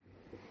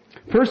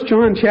1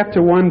 John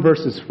chapter 1,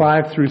 verses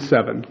 5 through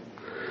 7.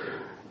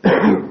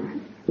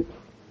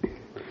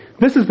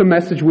 This is the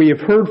message we have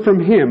heard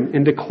from him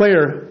and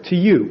declare to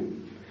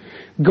you.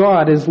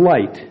 God is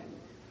light.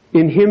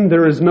 In him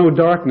there is no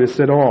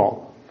darkness at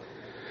all.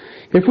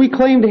 If we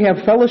claim to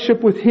have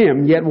fellowship with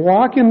him, yet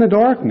walk in the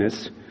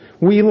darkness,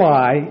 we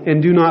lie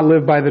and do not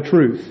live by the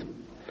truth.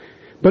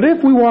 But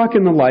if we walk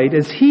in the light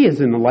as he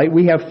is in the light,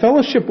 we have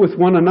fellowship with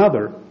one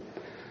another.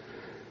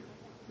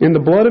 And the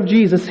blood of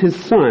Jesus, his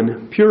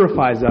Son,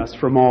 purifies us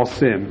from all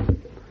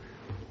sin.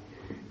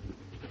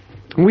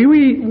 We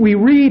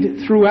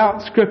read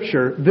throughout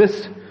Scripture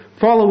this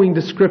following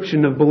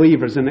description of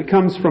believers, and it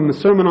comes from the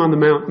Sermon on the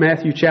Mount,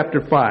 Matthew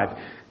chapter 5.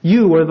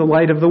 You are the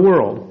light of the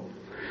world.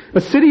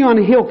 A city on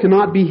a hill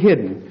cannot be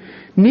hidden.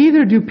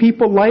 Neither do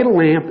people light a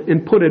lamp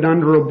and put it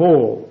under a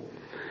bowl.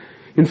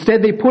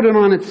 Instead, they put it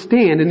on its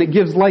stand, and it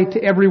gives light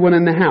to everyone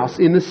in the house.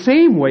 In the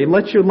same way,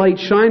 let your light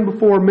shine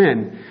before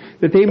men,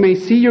 that they may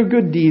see your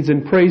good deeds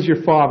and praise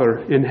your Father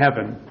in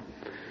heaven.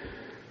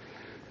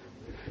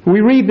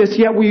 We read this,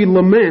 yet we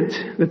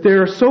lament that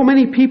there are so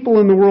many people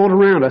in the world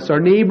around us,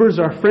 our neighbors,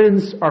 our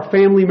friends, our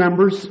family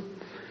members,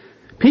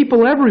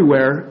 people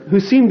everywhere who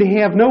seem to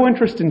have no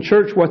interest in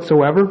church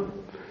whatsoever,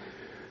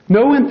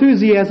 no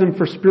enthusiasm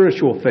for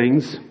spiritual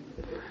things,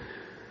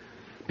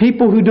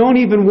 people who don't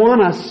even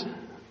want us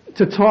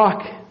to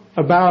talk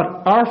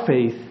about our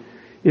faith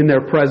in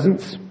their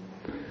presence,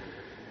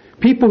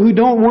 people who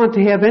don't want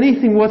to have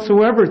anything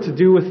whatsoever to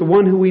do with the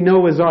one who we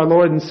know as our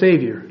Lord and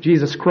Savior,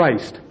 Jesus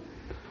Christ.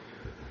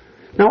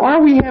 Now,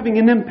 are we having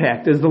an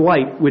impact as the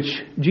light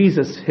which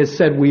Jesus has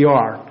said we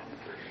are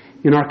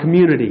in our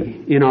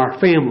community, in our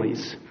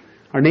families,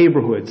 our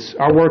neighborhoods,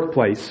 our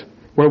workplace,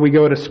 where we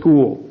go to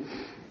school?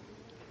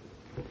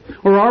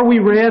 Or are we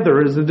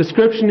rather, as the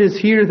description is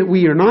here, that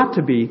we are not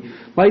to be,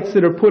 lights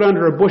that are put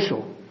under a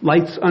bushel,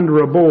 lights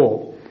under a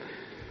bowl,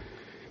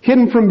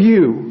 hidden from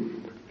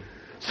view,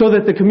 so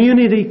that the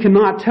community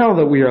cannot tell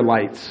that we are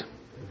lights,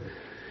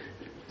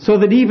 so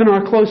that even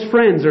our close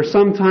friends are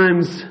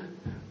sometimes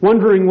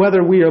wondering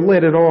whether we are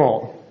lit at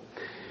all?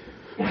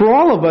 For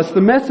all of us, the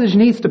message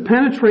needs to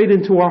penetrate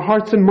into our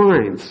hearts and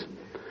minds.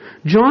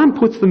 John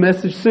puts the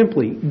message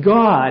simply: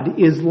 God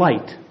is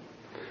light.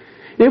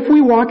 If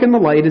we walk in the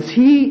light as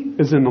he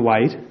is in the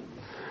light,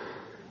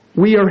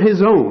 we are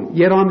his own.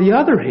 Yet on the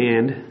other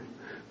hand,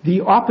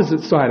 the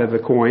opposite side of the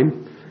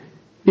coin,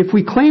 if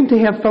we claim to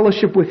have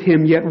fellowship with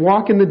him, yet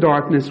walk in the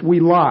darkness, we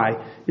lie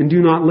and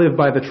do not live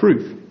by the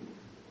truth.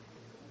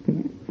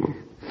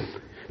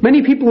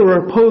 Many people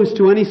are opposed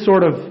to any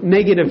sort of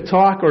negative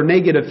talk or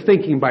negative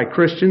thinking by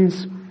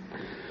Christians.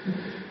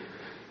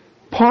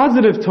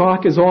 Positive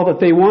talk is all that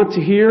they want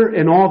to hear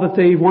and all that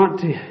they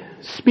want to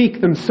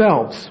speak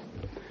themselves.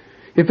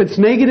 If it's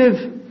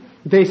negative,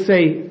 they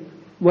say,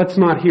 let's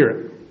not hear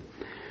it.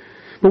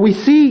 But we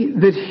see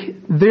that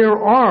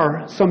there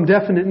are some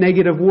definite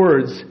negative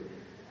words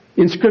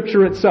in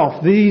Scripture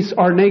itself. These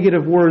are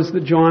negative words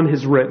that John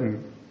has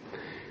written.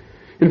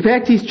 In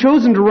fact, he's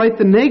chosen to write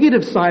the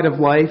negative side of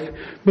life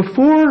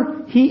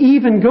before he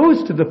even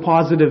goes to the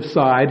positive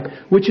side,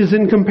 which is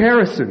in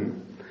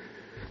comparison.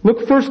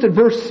 Look first at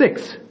verse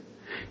 6.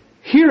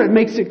 Here it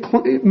makes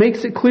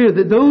it clear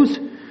that those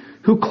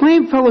who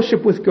claim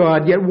fellowship with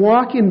God yet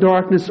walk in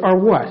darkness are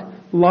what?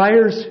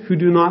 Liars who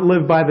do not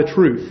live by the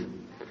truth.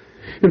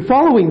 And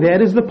following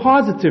that is the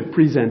positive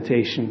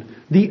presentation,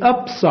 the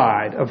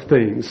upside of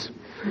things.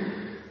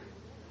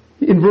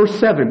 In verse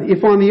 7,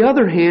 if on the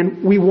other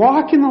hand we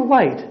walk in the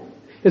light,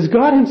 as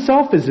God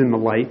himself is in the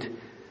light,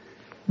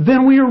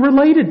 then we are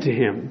related to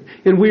him,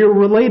 and we are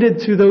related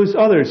to those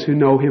others who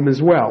know him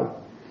as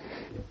well.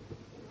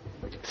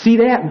 See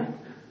that?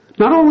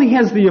 Not only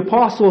has the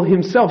apostle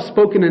himself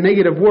spoken a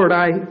negative word,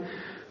 I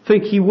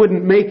think he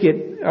wouldn't make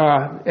it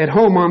at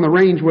home on the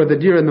range where the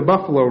deer and the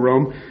buffalo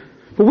roam,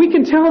 but we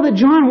can tell that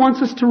John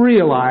wants us to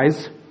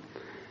realize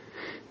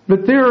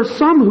that there are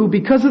some who,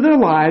 because of their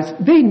lives,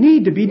 they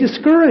need to be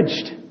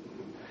discouraged.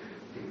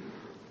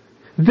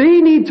 They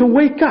need to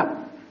wake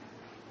up.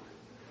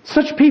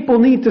 Such people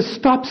need to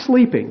stop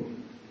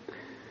sleeping.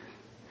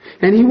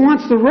 And he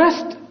wants the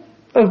rest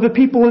of the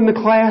people in the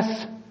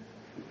class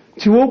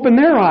to open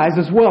their eyes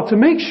as well, to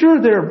make sure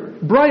they're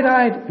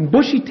bright-eyed and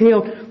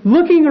bushy-tailed,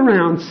 looking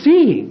around,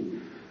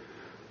 seeing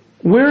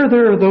where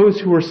there are those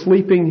who are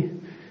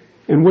sleeping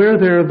and where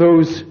there are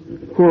those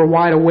who are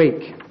wide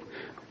awake,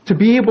 to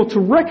be able to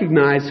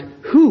recognize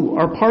who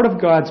are part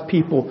of God's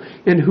people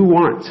and who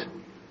aren't.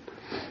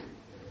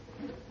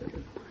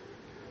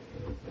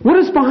 What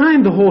is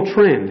behind the whole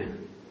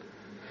trend?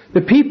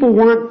 The people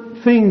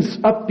want things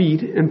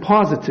upbeat and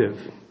positive.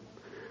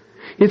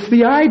 It's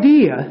the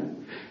idea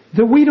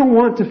that we don't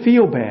want to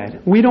feel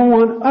bad. We don't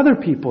want other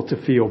people to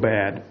feel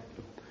bad.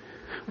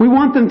 We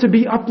want them to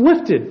be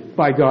uplifted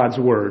by God's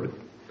Word,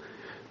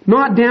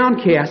 not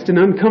downcast and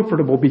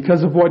uncomfortable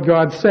because of what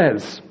God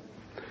says.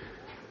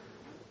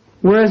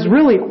 Whereas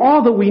really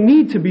all that we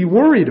need to be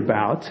worried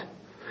about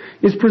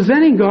is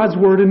presenting God's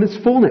Word in its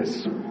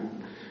fullness,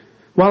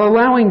 while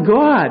allowing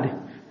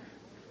God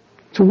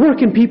to to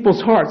work in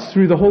people's hearts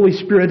through the Holy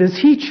Spirit as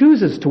He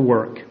chooses to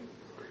work.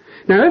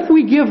 Now, if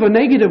we give a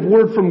negative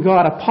word from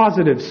God a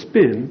positive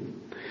spin,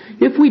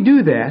 if we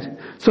do that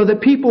so that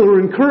people are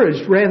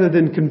encouraged rather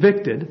than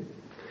convicted,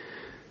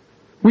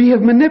 we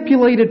have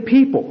manipulated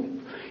people.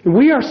 And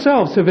we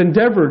ourselves have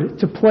endeavored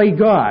to play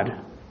God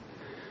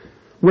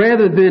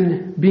rather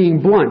than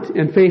being blunt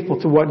and faithful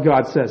to what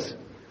God says.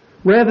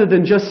 Rather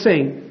than just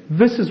saying,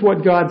 this is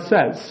what God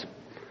says.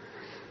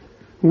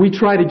 We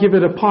try to give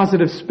it a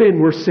positive spin.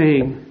 We're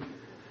saying,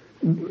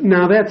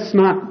 now that's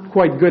not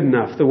quite good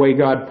enough the way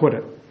God put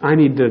it. I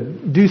need to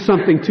do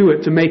something to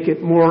it to make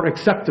it more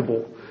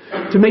acceptable,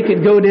 to make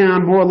it go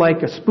down more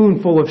like a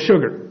spoonful of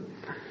sugar.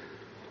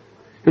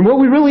 And what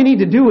we really need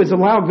to do is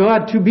allow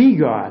God to be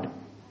God,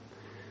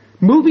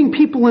 moving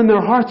people in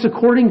their hearts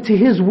according to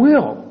His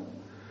will,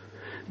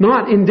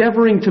 not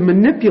endeavoring to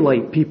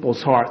manipulate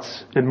people's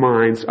hearts and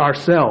minds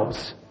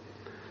ourselves.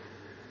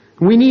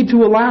 We need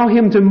to allow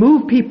Him to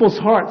move people's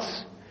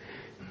hearts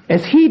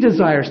as He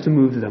desires to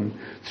move them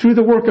through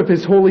the work of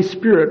His Holy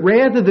Spirit,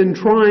 rather than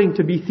trying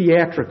to be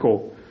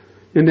theatrical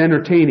and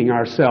entertaining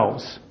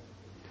ourselves.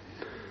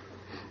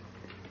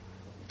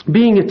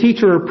 Being a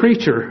teacher or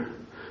preacher,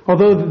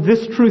 although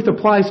this truth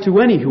applies to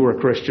any who are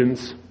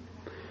Christians,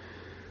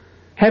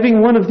 having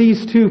one of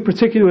these two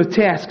particular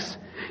tasks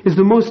is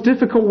the most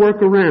difficult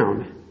work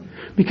around,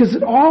 because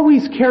it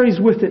always carries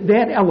with it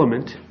that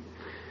element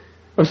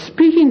of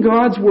speaking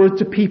God's word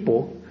to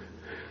people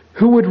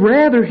who would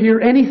rather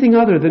hear anything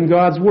other than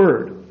God's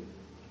word.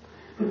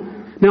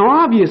 Now,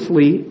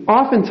 obviously,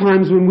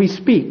 oftentimes when we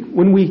speak,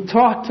 when we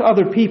talk to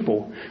other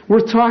people,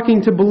 we're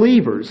talking to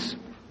believers,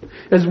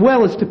 as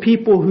well as to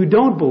people who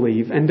don't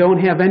believe and don't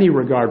have any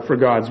regard for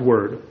God's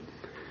word.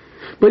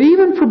 But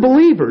even for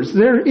believers,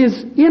 there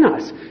is in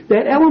us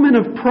that element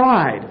of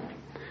pride,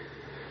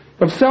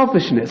 of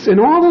selfishness, and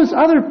all those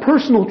other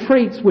personal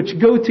traits which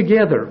go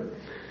together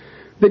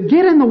that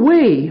get in the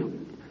way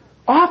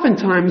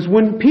oftentimes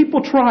when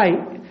people try,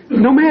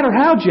 no matter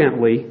how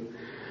gently,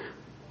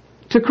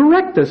 to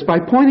correct us by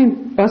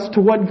pointing us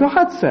to what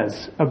God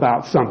says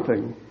about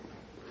something.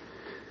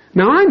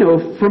 Now, I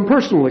know from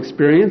personal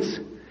experience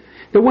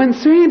that when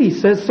Sandy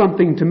says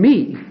something to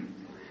me,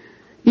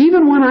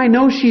 even when I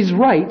know she's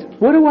right,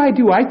 what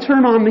do? I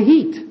turn on the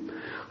heat.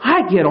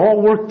 I get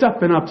all worked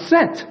up and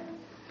upset.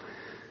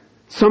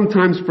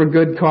 Sometimes for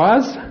good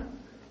cause,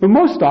 but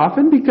most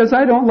often because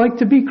I don't like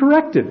to be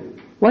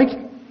corrected.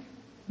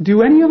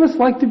 Do any of us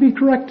like to be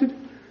corrected?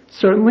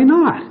 Certainly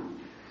not.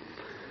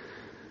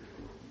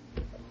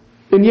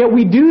 And yet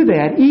we do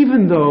that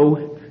even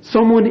though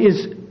someone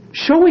is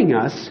showing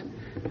us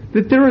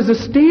that there is a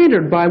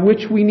standard by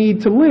which we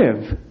need to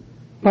live,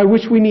 by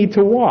which we need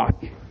to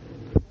walk.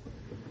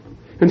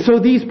 And so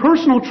these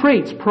personal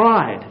traits,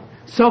 pride,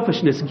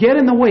 selfishness, get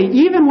in the way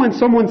even when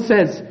someone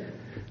says,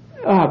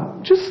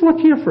 just look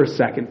here for a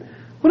second.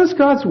 What does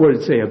God's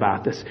Word say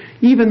about this?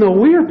 Even though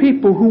we are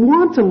people who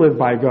want to live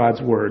by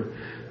God's Word,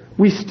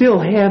 we still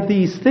have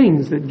these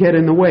things that get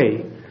in the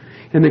way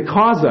and that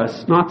cause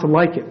us not to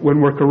like it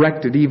when we're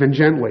corrected, even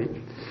gently.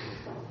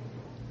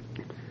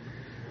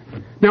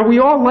 Now, we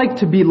all like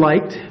to be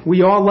liked.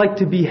 We all like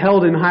to be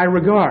held in high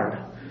regard.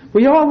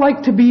 We all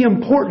like to be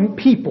important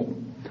people.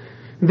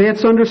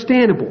 That's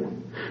understandable.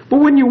 But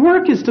when your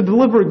work is to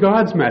deliver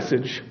God's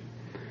message,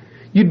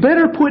 you'd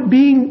better put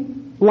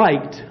being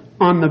liked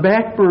on the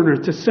back burner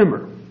to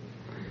simmer.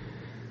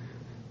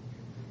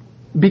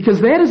 Because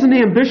that is an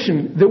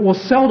ambition that will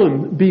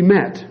seldom be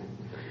met.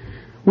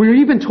 We're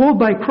even told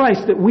by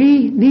Christ that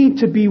we need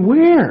to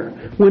beware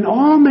when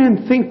all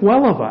men think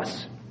well of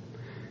us.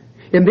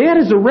 And that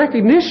is a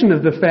recognition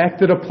of the fact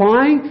that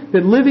applying,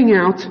 that living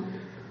out,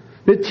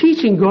 that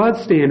teaching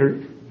God's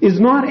standard is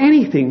not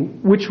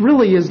anything which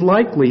really is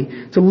likely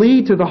to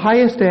lead to the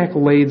highest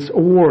accolades,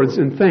 awards,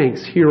 and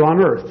thanks here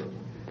on earth.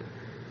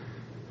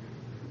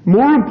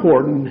 More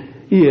important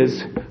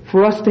is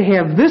for us to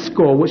have this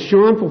goal, which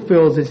John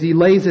fulfills as he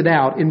lays it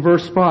out in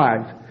verse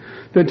 5,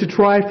 than to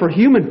try for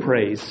human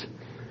praise,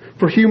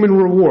 for human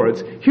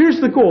rewards.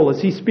 Here's the goal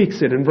as he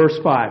speaks it in verse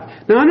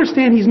 5. Now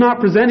understand, he's not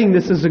presenting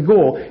this as a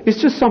goal.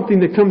 It's just something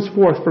that comes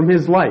forth from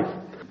his life.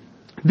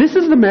 This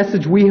is the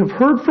message we have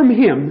heard from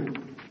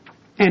him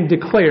and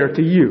declare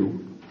to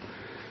you.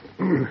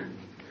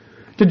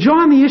 To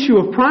John, the issue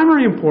of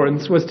primary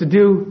importance was to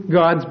do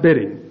God's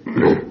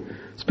bidding.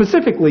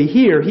 Specifically,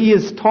 here, he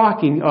is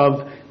talking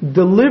of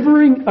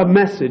delivering a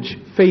message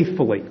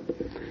faithfully.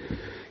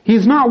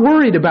 He's not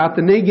worried about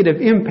the negative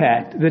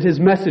impact that his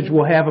message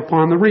will have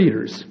upon the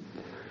readers.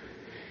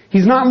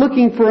 He's not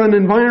looking for an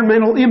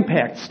environmental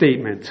impact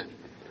statement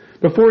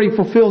before he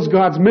fulfills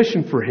God's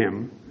mission for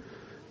him.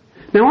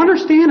 Now,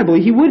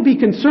 understandably, he would be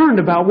concerned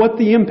about what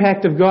the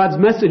impact of God's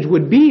message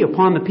would be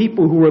upon the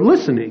people who were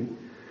listening.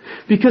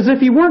 Because if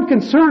he weren't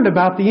concerned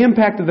about the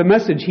impact of the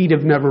message, he'd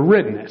have never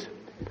written it.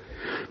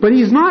 But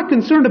he's not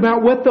concerned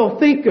about what they'll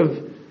think of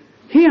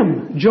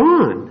him,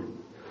 John.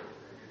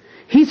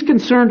 He's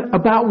concerned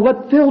about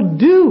what they'll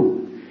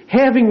do,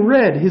 having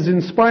read his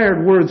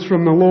inspired words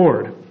from the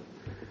Lord.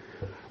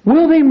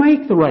 Will they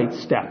make the right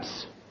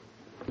steps?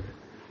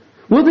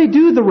 Will they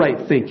do the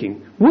right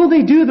thinking? Will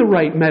they do the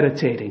right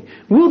meditating?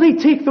 Will they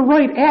take the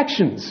right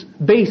actions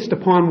based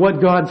upon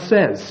what God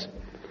says?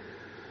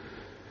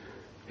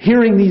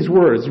 Hearing these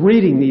words,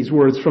 reading these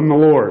words from the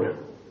Lord.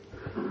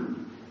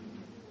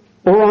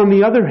 Or on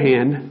the other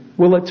hand,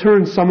 will it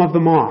turn some of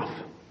them off?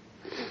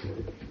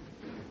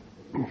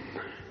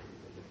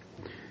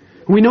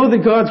 We know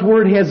that God's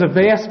Word has a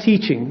vast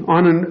teaching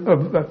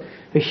on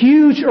a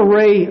huge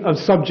array of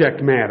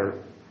subject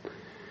matter.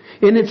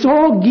 And it's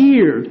all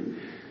geared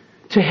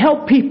to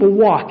help people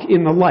walk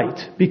in the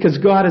light, because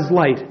God is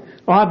light.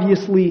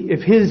 Obviously,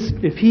 if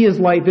He is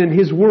light, then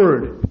His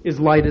Word is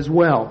light as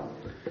well.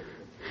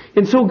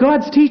 And so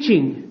God's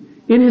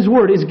teaching in His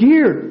Word is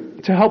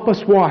geared to help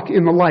us walk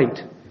in the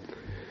light.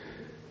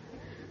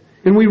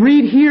 And we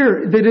read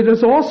here that it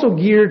is also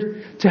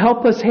geared to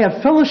help us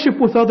have fellowship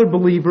with other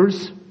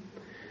believers,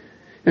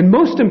 and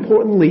most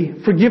importantly,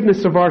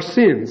 forgiveness of our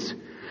sins,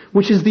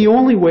 which is the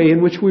only way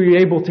in which we are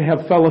able to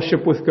have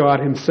fellowship with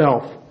God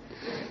Himself.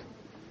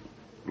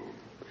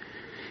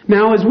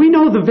 Now, as we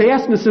know the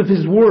vastness of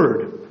His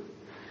Word,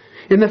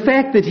 and the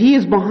fact that He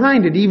is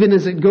behind it even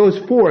as it goes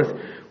forth,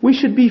 we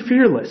should be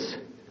fearless.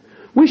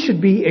 We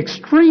should be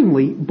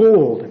extremely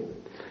bold.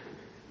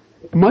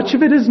 Much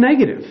of it is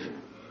negative.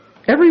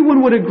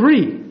 Everyone would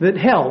agree that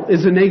hell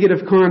is a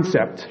negative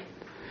concept.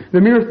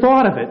 The mere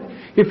thought of it,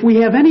 if we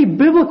have any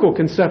biblical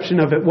conception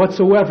of it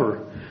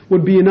whatsoever,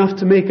 would be enough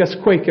to make us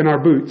quake in our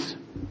boots.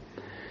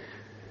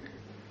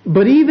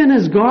 But even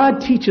as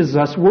God teaches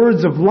us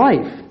words of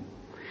life,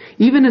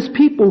 even as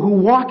people who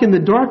walk in the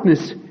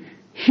darkness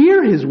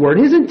hear His Word,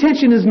 His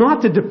intention is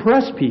not to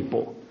depress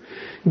people.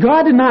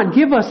 God did not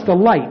give us the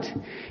light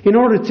in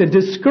order to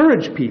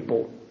discourage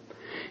people,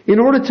 in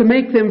order to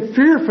make them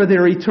fear for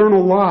their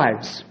eternal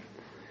lives,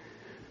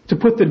 to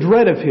put the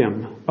dread of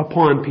Him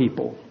upon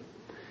people.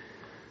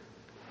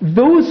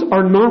 Those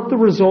are not the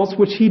results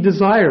which He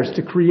desires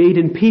to create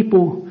in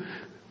people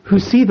who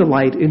see the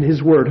light in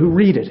His Word, who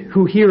read it,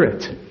 who hear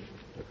it.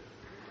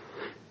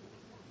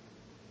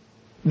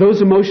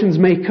 Those emotions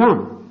may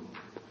come.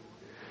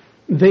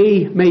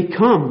 They may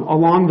come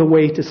along the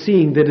way to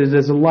seeing that it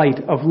is a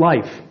light of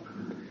life.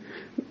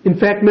 In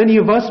fact, many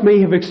of us may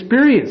have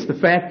experienced the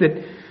fact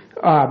that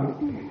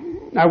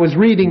I was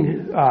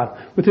reading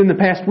within the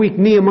past week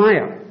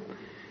Nehemiah.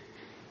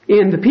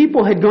 And the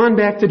people had gone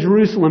back to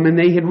Jerusalem and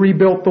they had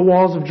rebuilt the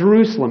walls of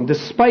Jerusalem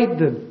despite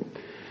the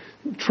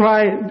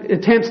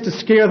attempts to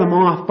scare them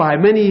off by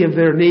many of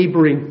their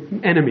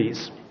neighboring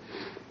enemies.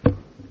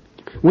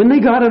 When they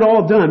got it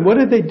all done, what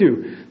did they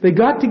do? They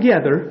got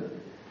together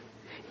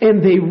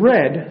and they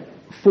read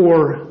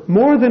for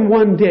more than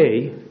one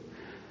day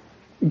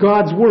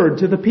God's Word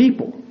to the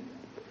people.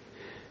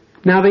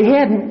 Now they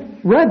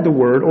hadn't read the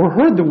Word or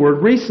heard the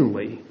Word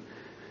recently.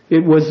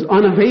 It was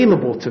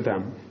unavailable to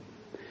them.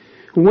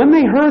 When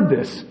they heard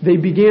this, they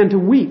began to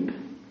weep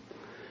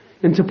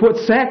and to put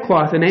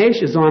sackcloth and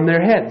ashes on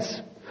their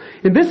heads.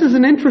 And this is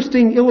an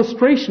interesting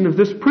illustration of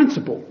this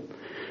principle,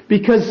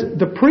 because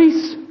the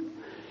priests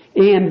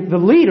and the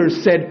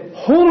leaders said,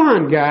 "Hold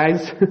on,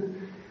 guys.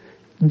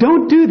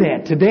 Don't do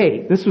that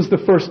today." This was the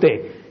first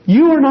day.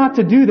 You are not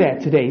to do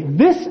that today.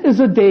 This is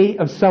a day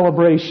of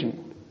celebration.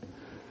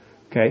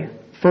 Okay?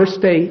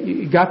 First day,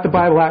 you got the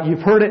Bible out,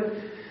 you've heard it,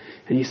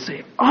 and you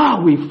say,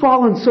 "Oh, we've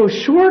fallen so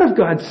short of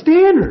God's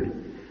standard."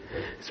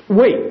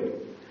 Wait.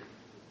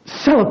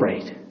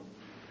 Celebrate.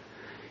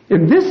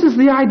 And this is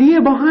the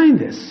idea behind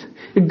this.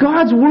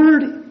 God's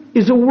Word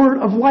is a word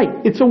of light.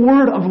 It's a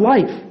word of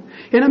life.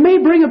 And it may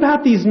bring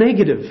about these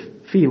negative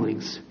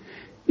feelings.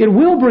 It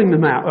will bring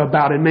them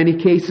about in many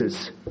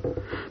cases.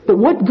 But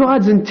what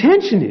God's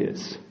intention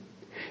is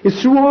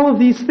through all of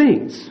these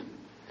things,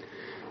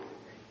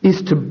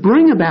 is to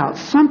bring about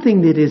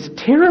something that is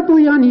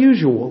terribly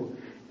unusual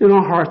in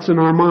our hearts and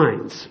our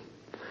minds.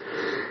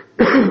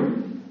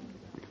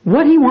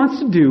 What He wants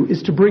to do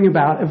is to bring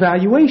about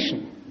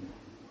evaluation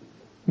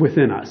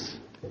within us.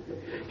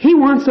 He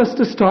wants us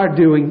to start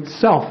doing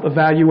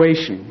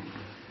self-evaluation.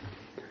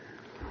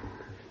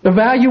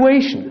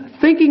 Evaluation,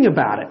 thinking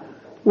about it.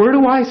 Where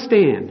do I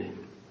stand?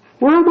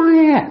 Where am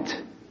I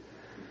at?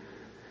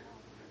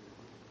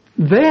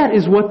 That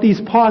is what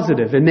these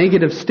positive and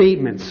negative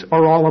statements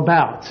are all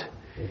about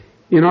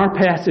in our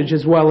passage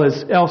as well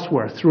as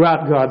elsewhere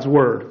throughout God's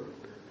Word.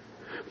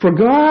 For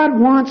God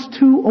wants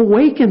to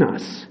awaken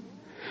us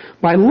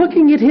by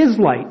looking at His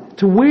light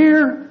to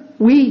where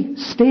we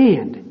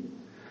stand.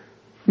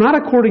 Not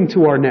according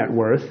to our net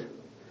worth,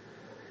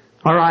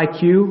 our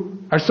IQ,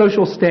 our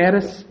social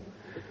status,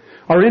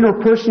 our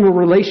interpersonal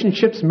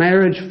relationships,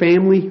 marriage,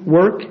 family,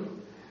 work,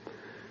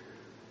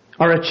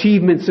 our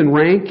achievements and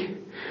rank.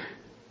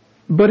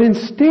 But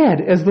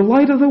instead, as the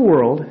light of the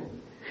world,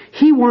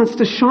 He wants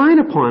to shine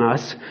upon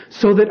us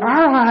so that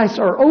our eyes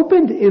are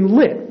opened and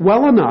lit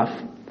well enough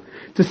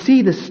to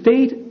see the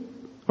state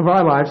of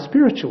our lives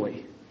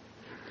spiritually.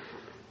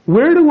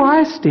 Where do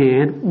I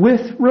stand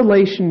with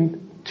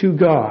relation to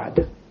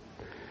God?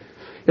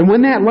 And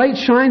when that light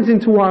shines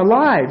into our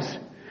lives,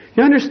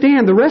 you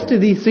understand the rest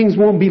of these things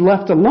won't be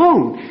left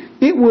alone.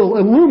 It will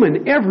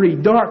illumine every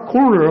dark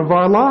corner of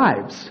our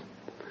lives.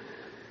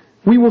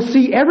 We will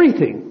see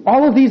everything,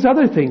 all of these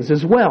other things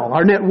as well,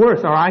 our net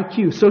worth, our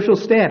IQ, social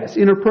status,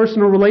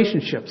 interpersonal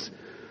relationships.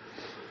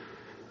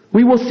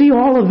 We will see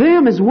all of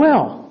them as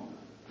well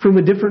from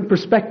a different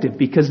perspective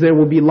because there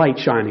will be light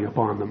shining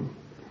upon them.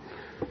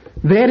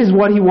 That is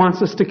what he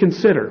wants us to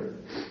consider.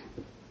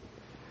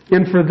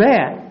 And for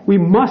that, we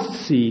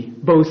must see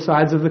both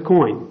sides of the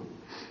coin.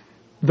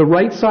 The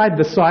right side,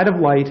 the side of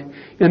light,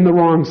 and the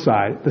wrong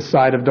side, the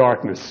side of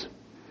darkness.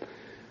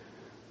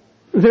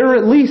 There are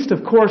at least,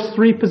 of course,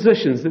 3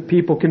 positions that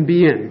people can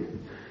be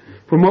in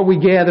from what we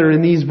gather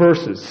in these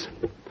verses.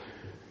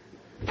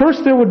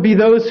 First, there would be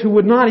those who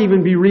would not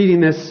even be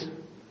reading this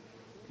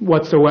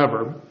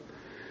whatsoever.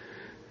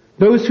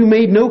 Those who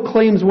made no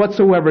claims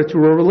whatsoever to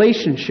a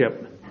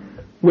relationship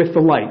with the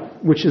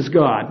light, which is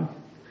God.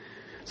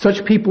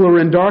 Such people are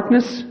in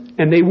darkness,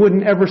 and they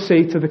wouldn't ever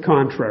say to the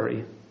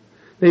contrary.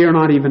 They are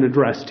not even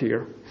addressed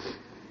here.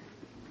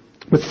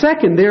 But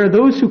second, there are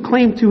those who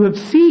claim to have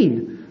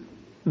seen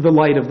the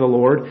light of the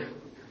Lord,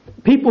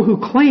 people who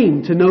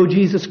claim to know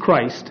Jesus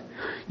Christ,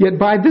 yet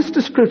by this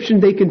description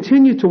they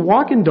continue to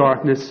walk in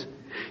darkness,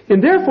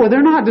 and therefore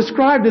they're not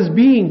described as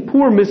being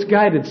poor,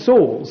 misguided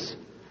souls.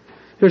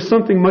 There's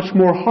something much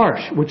more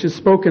harsh which is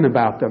spoken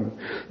about them.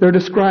 They're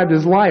described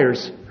as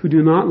liars who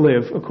do not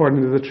live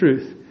according to the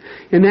truth.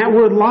 And that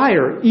word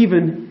liar,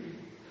 even,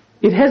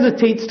 it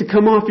hesitates to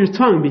come off your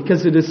tongue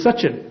because it is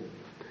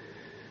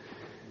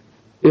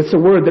it's a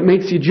word that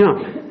makes you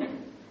jump.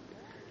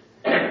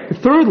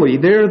 Thirdly,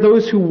 there are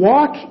those who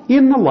walk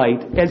in the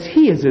light as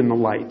he is in the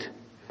light.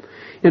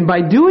 And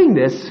by doing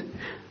this,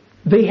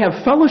 they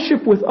have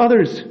fellowship with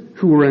others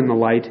who are in the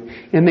light,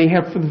 and they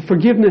have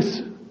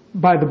forgiveness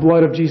by the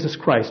blood of Jesus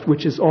Christ,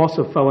 which is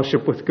also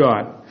fellowship with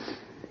God.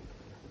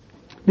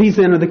 These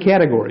then are the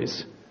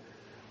categories.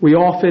 We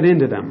all fit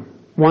into them,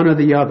 one or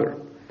the other.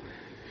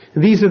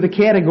 These are the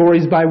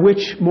categories by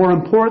which, more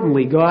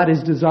importantly, God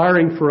is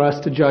desiring for us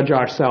to judge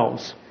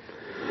ourselves.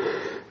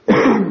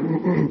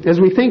 As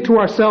we think to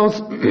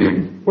ourselves,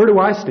 where do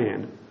I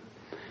stand?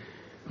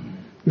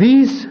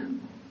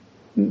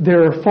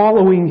 They're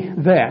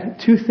following that.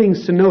 2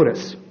 things to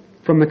notice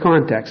from the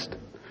context.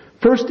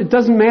 First, it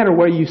doesn't matter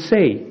where you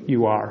say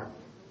you are.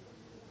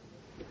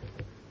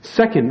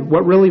 Second,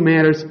 what really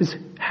matters is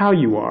how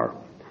you are.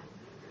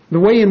 The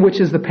way in which,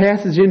 as the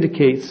passage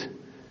indicates,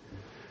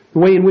 the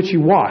way in which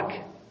you walk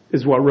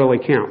is what really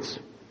counts.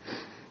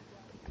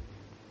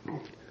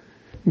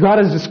 God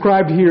is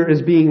described here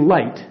as being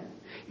light.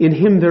 In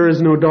him there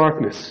is no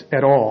darkness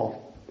at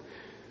all.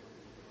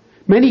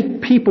 Many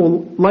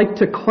people like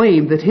to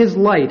claim that his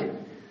light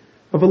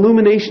of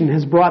illumination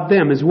has brought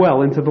them as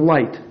well into the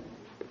light,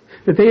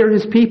 that they are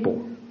his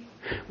people.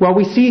 Well,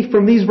 we see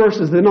from these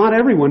verses that not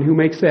everyone who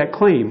makes that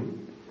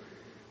claim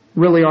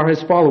really are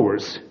his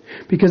followers.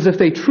 Because if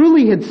they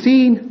truly had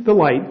seen the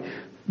light,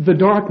 the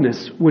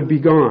darkness would be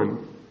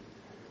gone.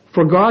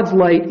 For God's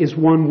light is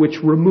one which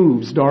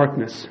removes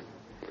darkness.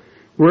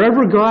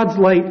 Wherever God's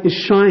light is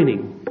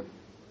shining,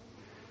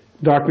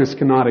 darkness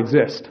cannot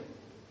exist.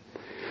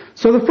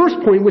 So the first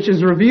point which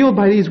is revealed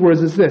by these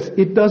words is this: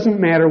 it doesn't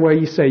matter where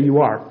you say you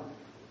are.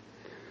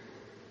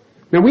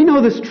 Now we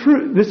know this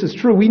is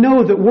true. We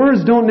know that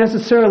words don't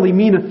necessarily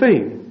mean a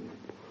thing.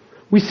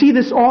 We see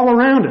this all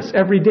around us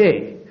every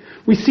day.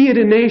 We see it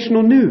in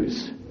national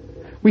news.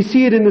 We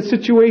see it in the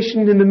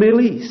situation in the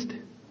Middle East.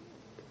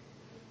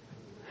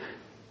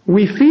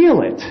 We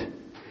feel it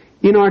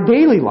in our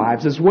daily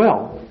lives as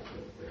well.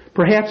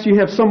 Perhaps you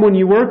have someone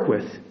you work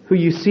with who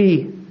you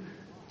see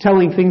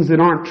telling things that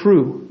aren't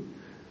true,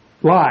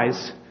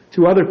 lies,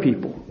 to other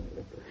people.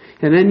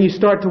 And then you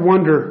start to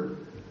wonder,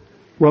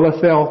 well,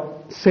 if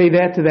they'll say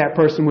that to that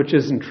person which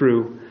isn't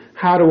true,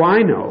 how do I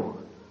know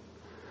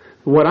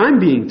what I'm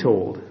being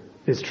told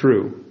is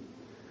true?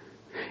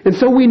 And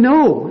so we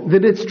know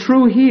that it's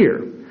true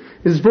here.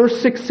 As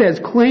verse 6 says,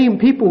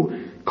 people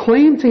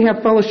claim to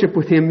have fellowship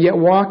with him, yet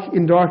walk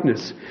in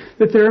darkness.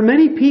 That there are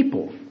many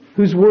people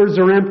whose words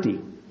are empty.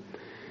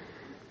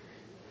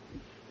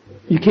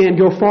 You can't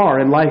go far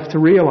in life to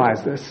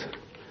realize this.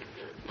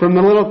 From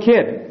the little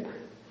kid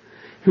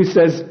who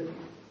says,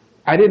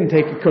 I didn't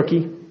take a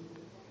cookie.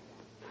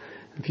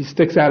 If he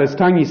sticks out his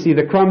tongue, you see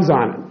the crumbs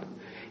on it.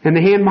 And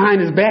the hand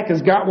behind his back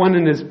has got one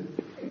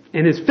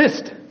in his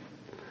fist.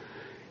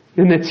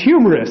 And that's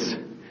humorous,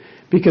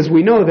 because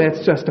we know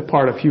that's just a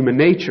part of human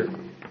nature.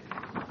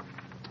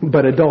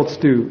 But adults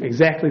do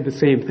exactly the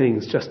same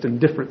things, just in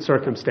different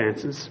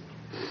circumstances.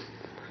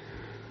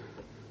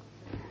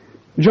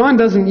 John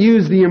doesn't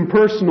use the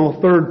impersonal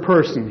third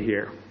person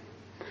here.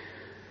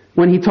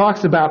 When he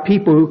talks about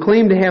people who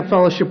claim to have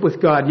fellowship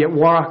with God, yet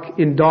walk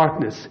in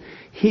darkness,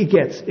 he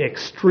gets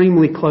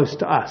extremely close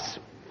to us.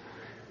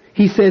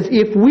 He says,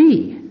 if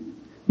we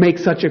make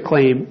such a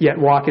claim, yet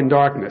walk in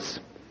darkness,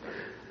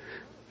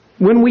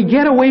 when we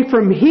get away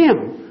from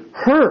him,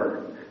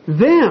 her,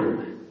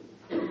 them,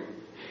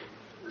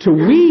 to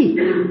we,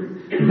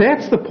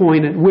 that's the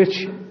point at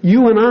which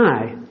you and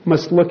I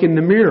must look in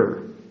the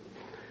mirror.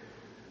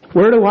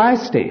 Where do I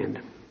stand?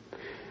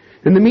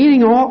 And the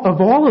meaning of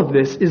all of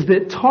this is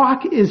that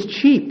talk is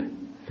cheap.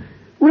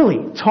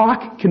 Really,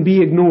 talk can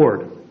be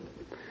ignored.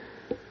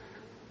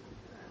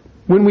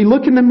 When we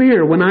look in the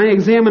mirror, when I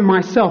examine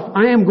myself,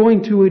 I am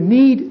going to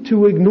need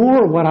to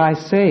ignore what I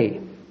say.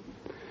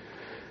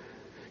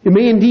 It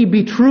may indeed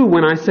be true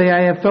when I say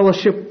I have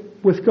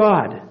fellowship with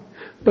God,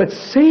 but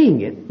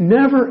saying it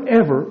never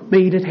ever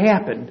made it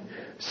happen.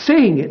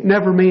 Saying it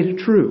never made it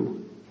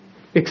true,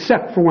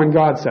 except for when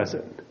God says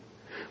it.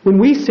 When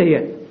we say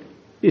it,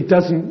 it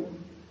doesn't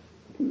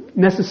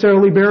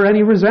necessarily bear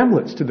any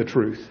resemblance to the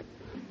truth.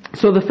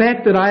 So the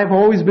fact that I have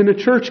always been a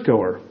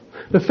churchgoer,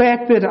 the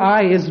fact that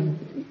I, as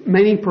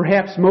many,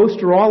 perhaps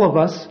most or all of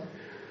us,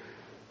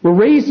 were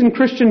raised in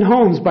Christian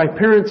homes by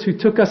parents who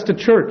took us to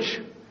church,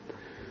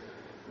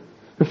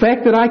 the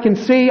fact that I can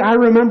say I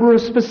remember a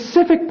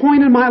specific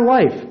point in my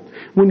life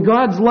when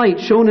God's light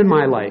shone in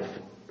my life,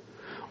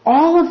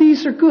 all of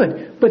these are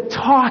good, but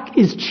talk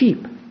is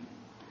cheap.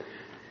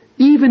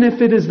 Even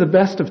if it is the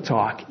best of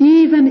talk,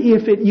 even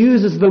if it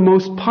uses the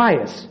most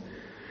pious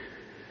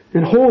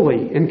and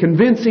holy and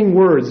convincing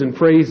words and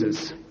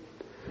phrases,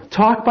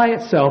 talk by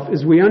itself,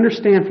 as we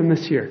understand from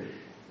this here,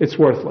 it's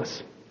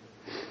worthless.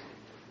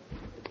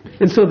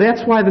 And so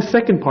that's why the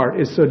second part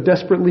is so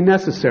desperately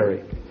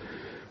necessary,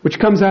 which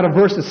comes out of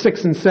verses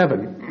 6 and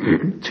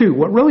 7. 2.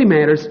 What really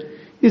matters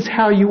is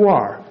how you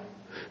are.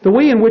 The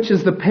way in which,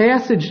 as the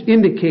passage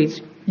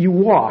indicates, you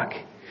walk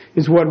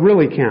is what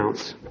really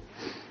counts.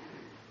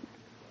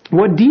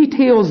 What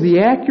details the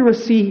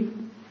accuracy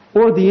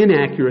or the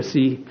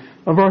inaccuracy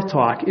of our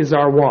talk is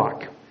our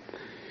walk.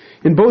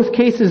 In both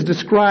cases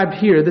described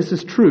here, this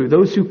is true.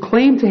 Those who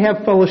claim to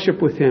have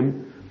fellowship with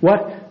Him,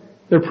 what?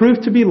 They're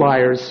proved to be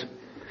liars,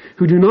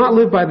 who do not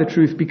live by the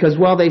truth, because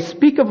while they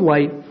speak of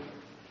light,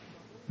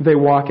 they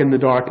walk in the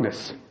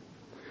darkness.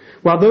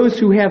 While those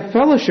who have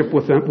fellowship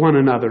with one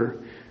another,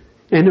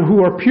 and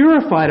who are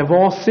purified of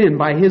all sin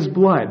by His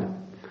blood,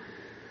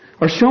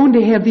 are shown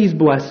to have these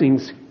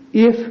blessings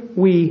if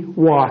we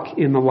walk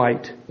in the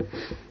light.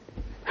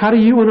 How do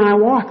you and I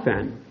walk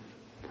then?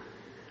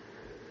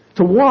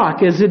 To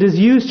walk, as it is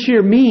used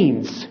here,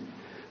 means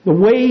the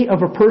way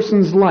of a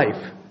person's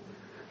life.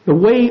 The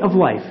way of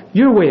life.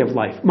 Your way of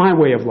life. My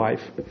way of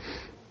life.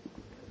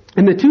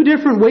 And the two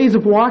different ways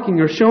of walking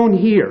are shown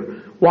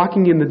here.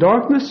 Walking in the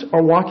darkness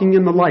or walking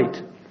in the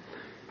light.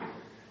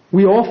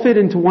 We all fit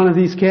into one of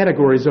these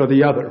categories or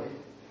the other.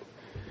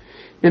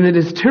 And it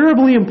is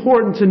terribly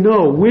important to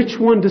know which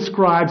one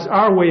describes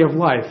our way of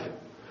life.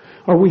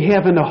 Or we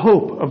haven't a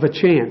hope of a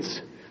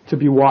chance to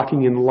be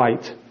walking in the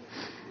light.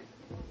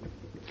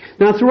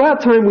 Now,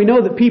 throughout time, we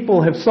know that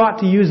people have sought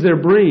to use their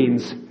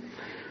brains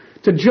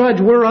to judge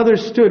where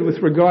others stood with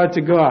regard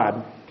to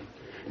God.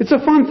 It's a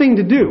fun thing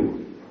to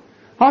do.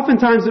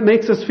 Oftentimes it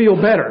makes us feel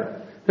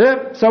better.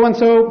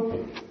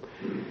 So-and-so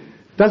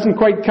doesn't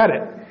quite cut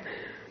it.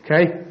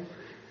 Okay?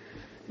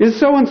 Is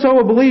so-and-so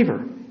a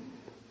believer?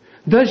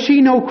 Does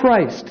she know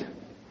Christ?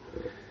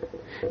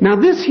 Now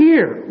this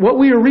here, what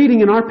we are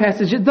reading in our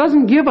passage, it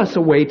doesn't give us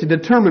a way to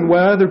determine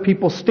where other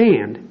people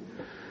stand.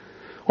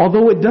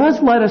 Although it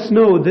does let us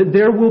know that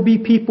there will be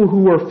people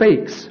who are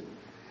fakes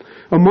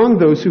among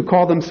those who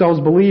call themselves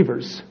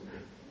believers.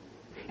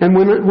 And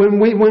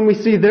when we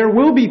see there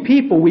will be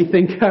people, we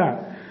think,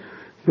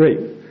 great,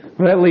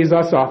 well, that leaves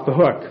us off the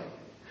hook.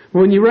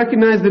 When you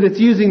recognize that it's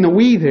using the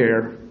we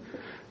there,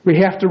 we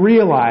have to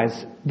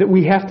realize that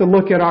we have to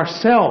look at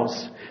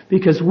ourselves,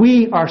 because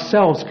we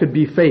ourselves could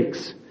be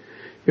fakes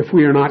if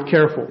we are not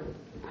careful.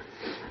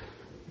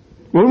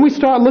 When we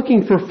start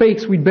looking for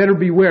fakes, we'd better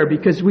beware,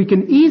 because we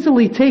can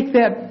easily take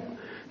that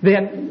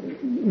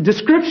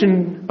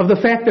description of the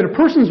fact that a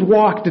person's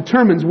walk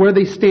determines where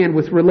they stand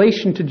with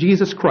relation to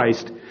Jesus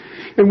Christ,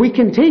 and we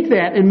can take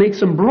that and make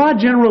some broad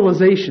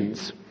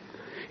generalizations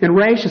and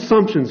rash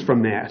assumptions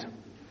from that.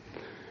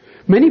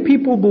 Many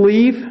people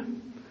believe,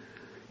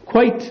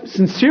 quite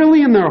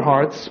sincerely in their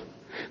hearts,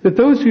 that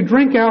those who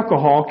drink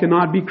alcohol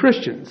cannot be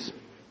Christians.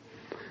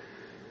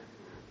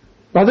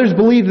 Others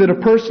believe that a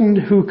person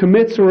who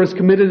commits or has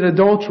committed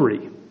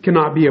adultery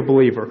cannot be a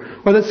believer,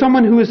 or that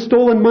someone who has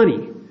stolen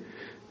money,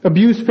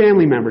 abused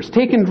family members,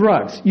 taken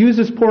drugs,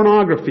 uses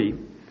pornography,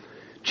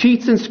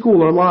 cheats in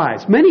school, or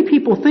lies. Many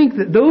people think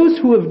that those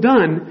who have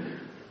done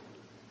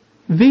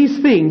these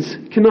things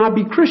cannot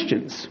be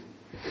Christians.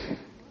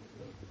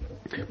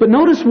 But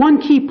notice one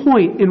key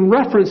point in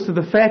reference to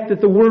the fact that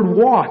the word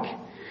walk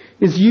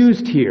is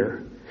used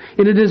here.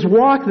 And it is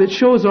walk that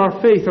shows our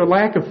faith or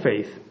lack of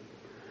faith.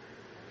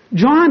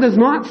 John does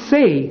not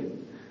say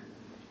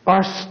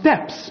our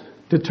steps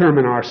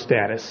determine our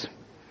status.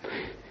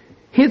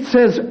 It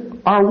says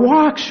our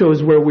walk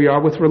shows where we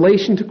are with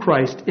relation to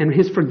Christ and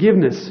His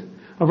forgiveness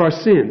of our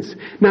sins.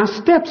 Now,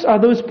 steps are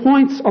those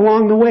points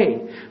along the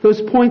way,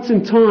 those points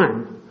in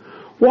time.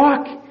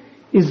 Walk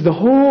is the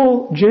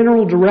whole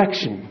general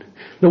direction,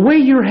 the way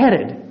you're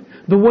headed,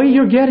 the way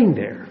you're getting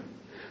there.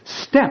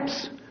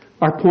 Steps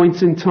are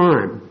points in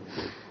time.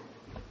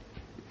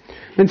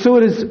 And so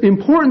it is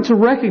important to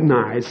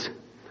recognize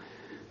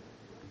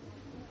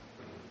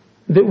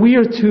that we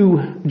are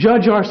to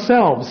judge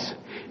ourselves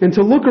and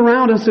to look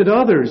around us at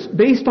others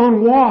based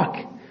on walk,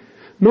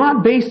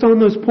 not based on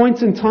those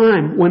points in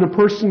time when a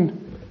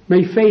person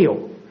may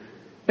fail.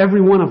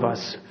 Every one of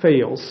us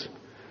fails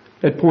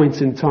at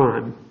points in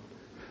time.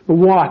 The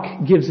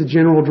walk gives a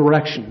general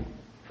direction.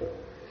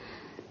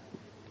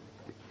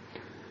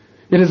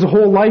 It is a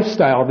whole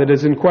lifestyle that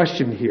is in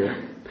question here.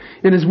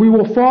 And as we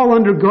will fall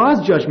under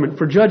God's judgment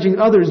for judging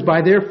others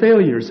by their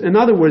failures, in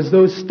other words,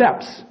 those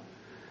steps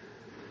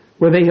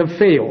where they have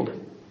failed,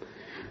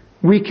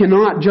 we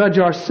cannot judge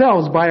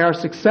ourselves by our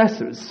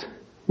successes.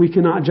 We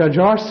cannot judge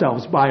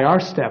ourselves by our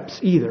steps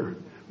either,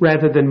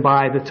 rather than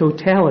by the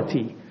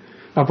totality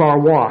of our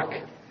walk.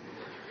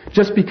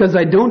 Just because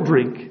I don't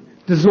drink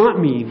does not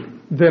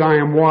mean that I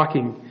am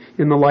walking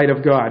in the light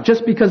of God.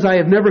 Just because I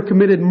have never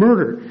committed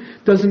murder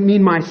doesn't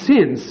mean my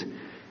sins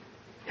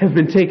have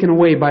been taken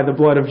away by the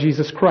blood of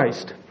Jesus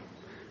Christ.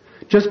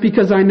 Just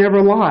because I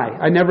never lie,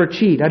 I never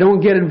cheat, I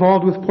don't get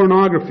involved with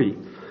pornography.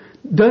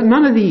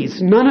 None of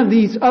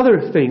these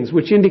other things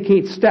which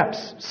indicate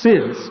steps,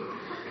 sins,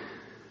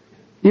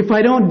 if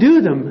I don't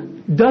do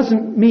them,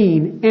 doesn't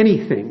mean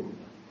anything.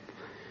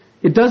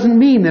 It doesn't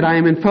mean that I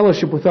am in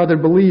fellowship with other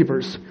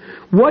believers.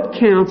 What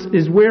counts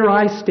is where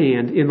I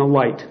stand in the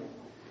light.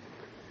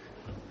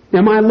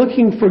 Am I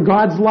looking for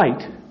God's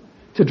light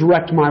to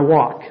direct my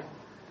walk?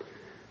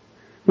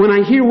 When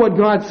I hear what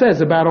God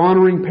says about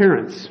honoring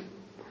parents,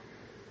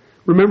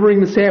 remembering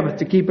the Sabbath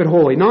to keep it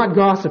holy, not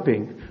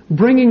gossiping,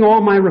 bringing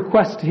all my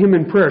requests to Him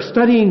in prayer,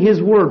 studying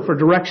His Word for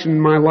direction in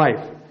my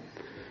life.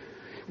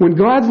 When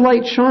God's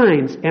light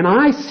shines and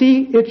I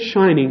see it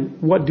shining,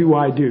 what do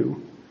I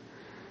do?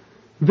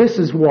 This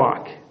is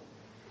walk.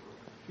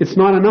 It's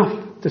not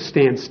enough to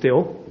stand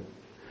still.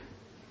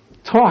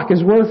 Talk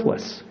is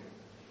worthless.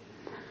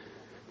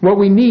 What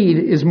we need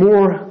is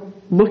more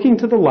looking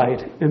to the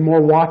light and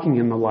more walking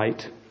in the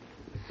light.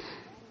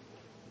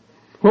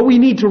 What we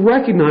need to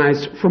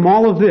recognize from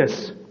all of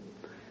this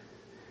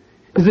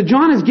is that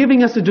John is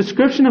giving us a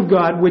description of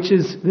God, which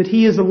is that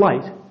He is a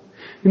light.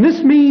 And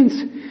this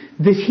means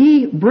that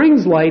He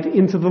brings light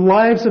into the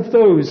lives of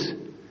those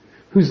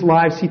whose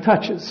lives He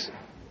touches.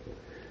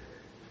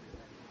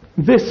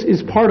 This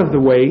is part of the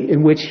way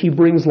in which He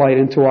brings light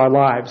into our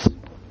lives.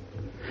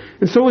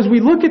 And so as we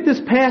look at this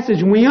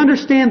passage and we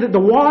understand that the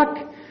walk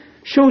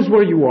shows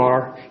where you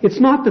are, it's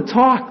not the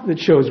talk that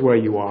shows where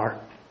you are.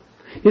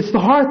 It's the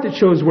heart that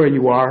shows where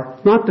you are,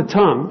 not the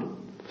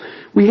tongue.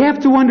 We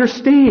have to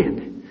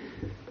understand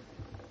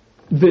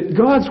that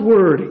God's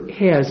Word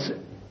has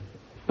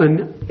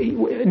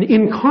an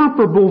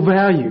incomparable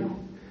value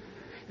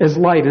as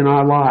light in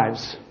our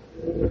lives.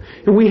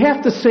 And we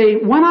have to say,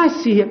 when I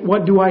see it,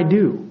 what do I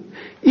do?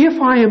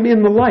 If I am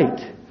in the light,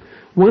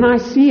 when I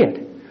see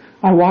it,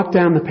 I walk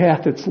down the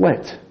path that's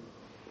lit.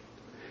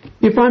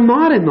 If I'm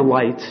not in the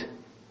light,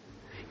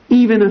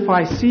 even if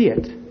I see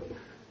it,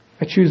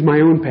 I choose my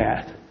own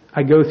path.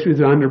 I go through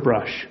the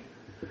underbrush.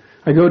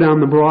 I go down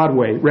the broad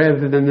way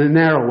rather than the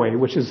narrow way,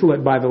 which is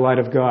lit by the light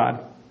of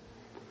God.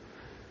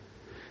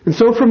 And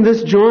so from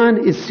this,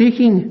 John is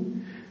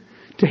seeking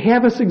to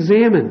have us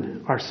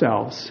examine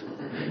ourselves.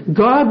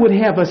 God would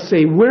have us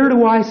say, where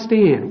do I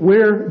stand?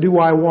 Where do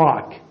I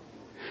walk?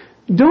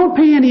 Don't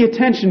pay any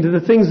attention to the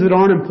things that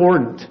aren't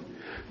important.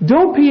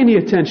 Don't pay any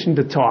attention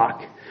to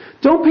talk.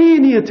 Don't pay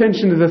any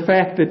attention to the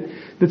fact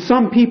that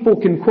some people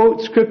can quote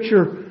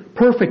Scripture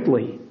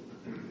perfectly.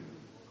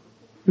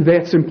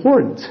 That's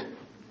important.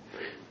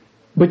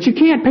 But you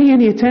can't pay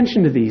any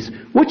attention to these.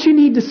 What you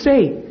need to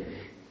say,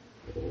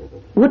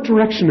 what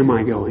direction am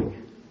I going?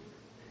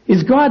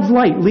 Is God's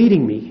light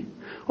leading me?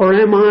 Or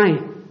am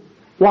I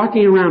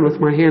walking around with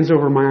my hands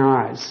over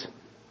my eyes?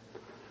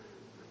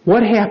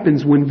 What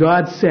happens when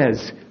God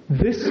says,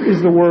 this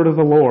is the word of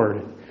the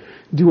Lord?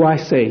 Do I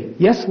say,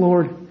 yes,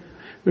 Lord?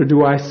 Or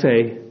do I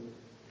say,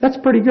 that's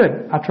pretty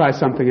good, I'll try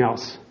something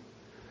else?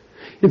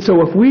 And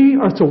so if we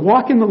are to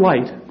walk in the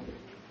light,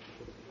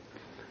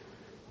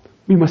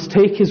 we must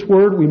take His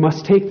Word, we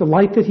must take the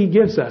light that He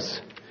gives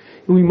us,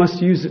 and we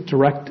must use it to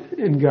direct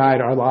and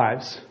guide our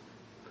lives.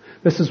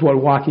 This is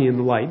what walking in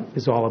the light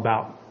is all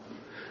about.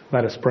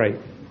 Let us pray.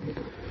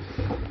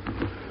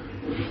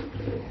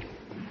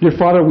 Dear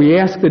Father, we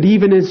ask that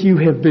even as You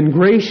have been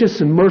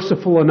gracious and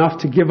merciful enough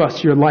to give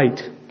us Your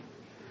light,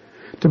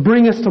 to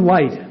bring us to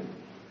light,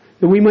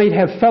 that we might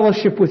have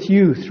fellowship with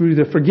You through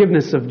the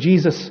forgiveness of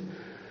Jesus'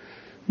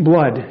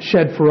 blood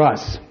shed for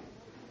us,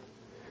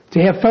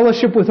 to have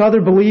fellowship with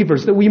other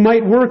believers, that we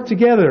might work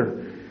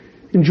together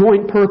in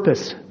joint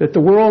purpose, that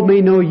the world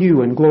may know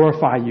You and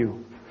glorify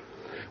You.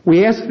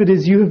 We ask that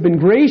as You have been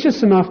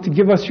gracious enough to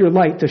give us Your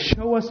light, to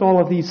show us all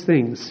of these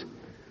things,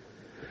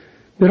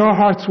 that our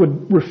hearts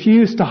would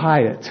refuse to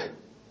hide it,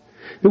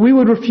 that we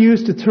would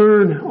refuse to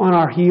turn on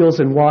our heels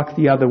and walk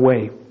the other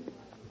way,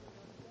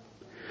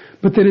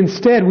 but that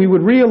instead we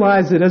would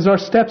realize that as our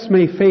steps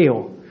may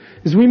fail,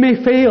 as we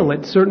may fail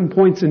at certain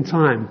points in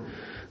time,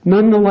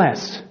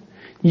 nonetheless,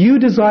 You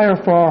desire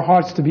for our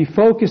hearts to be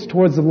focused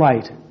towards the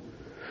light,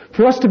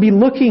 for us to be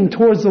looking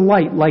towards the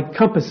light like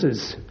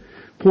compasses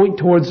point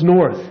towards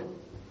north,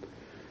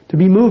 to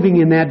be moving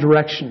in that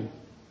direction.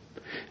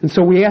 And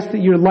so we ask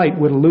that your light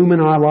would illumine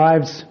our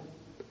lives,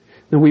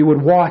 that we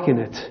would walk in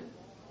it,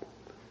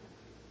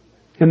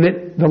 and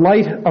that the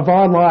light of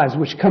our lives,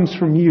 which comes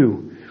from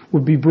you,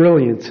 would be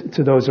brilliant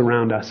to those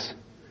around us.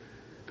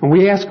 And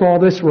we ask all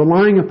this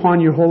relying upon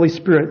your Holy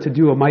Spirit to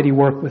do a mighty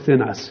work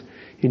within us.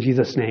 In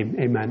Jesus' name,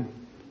 amen.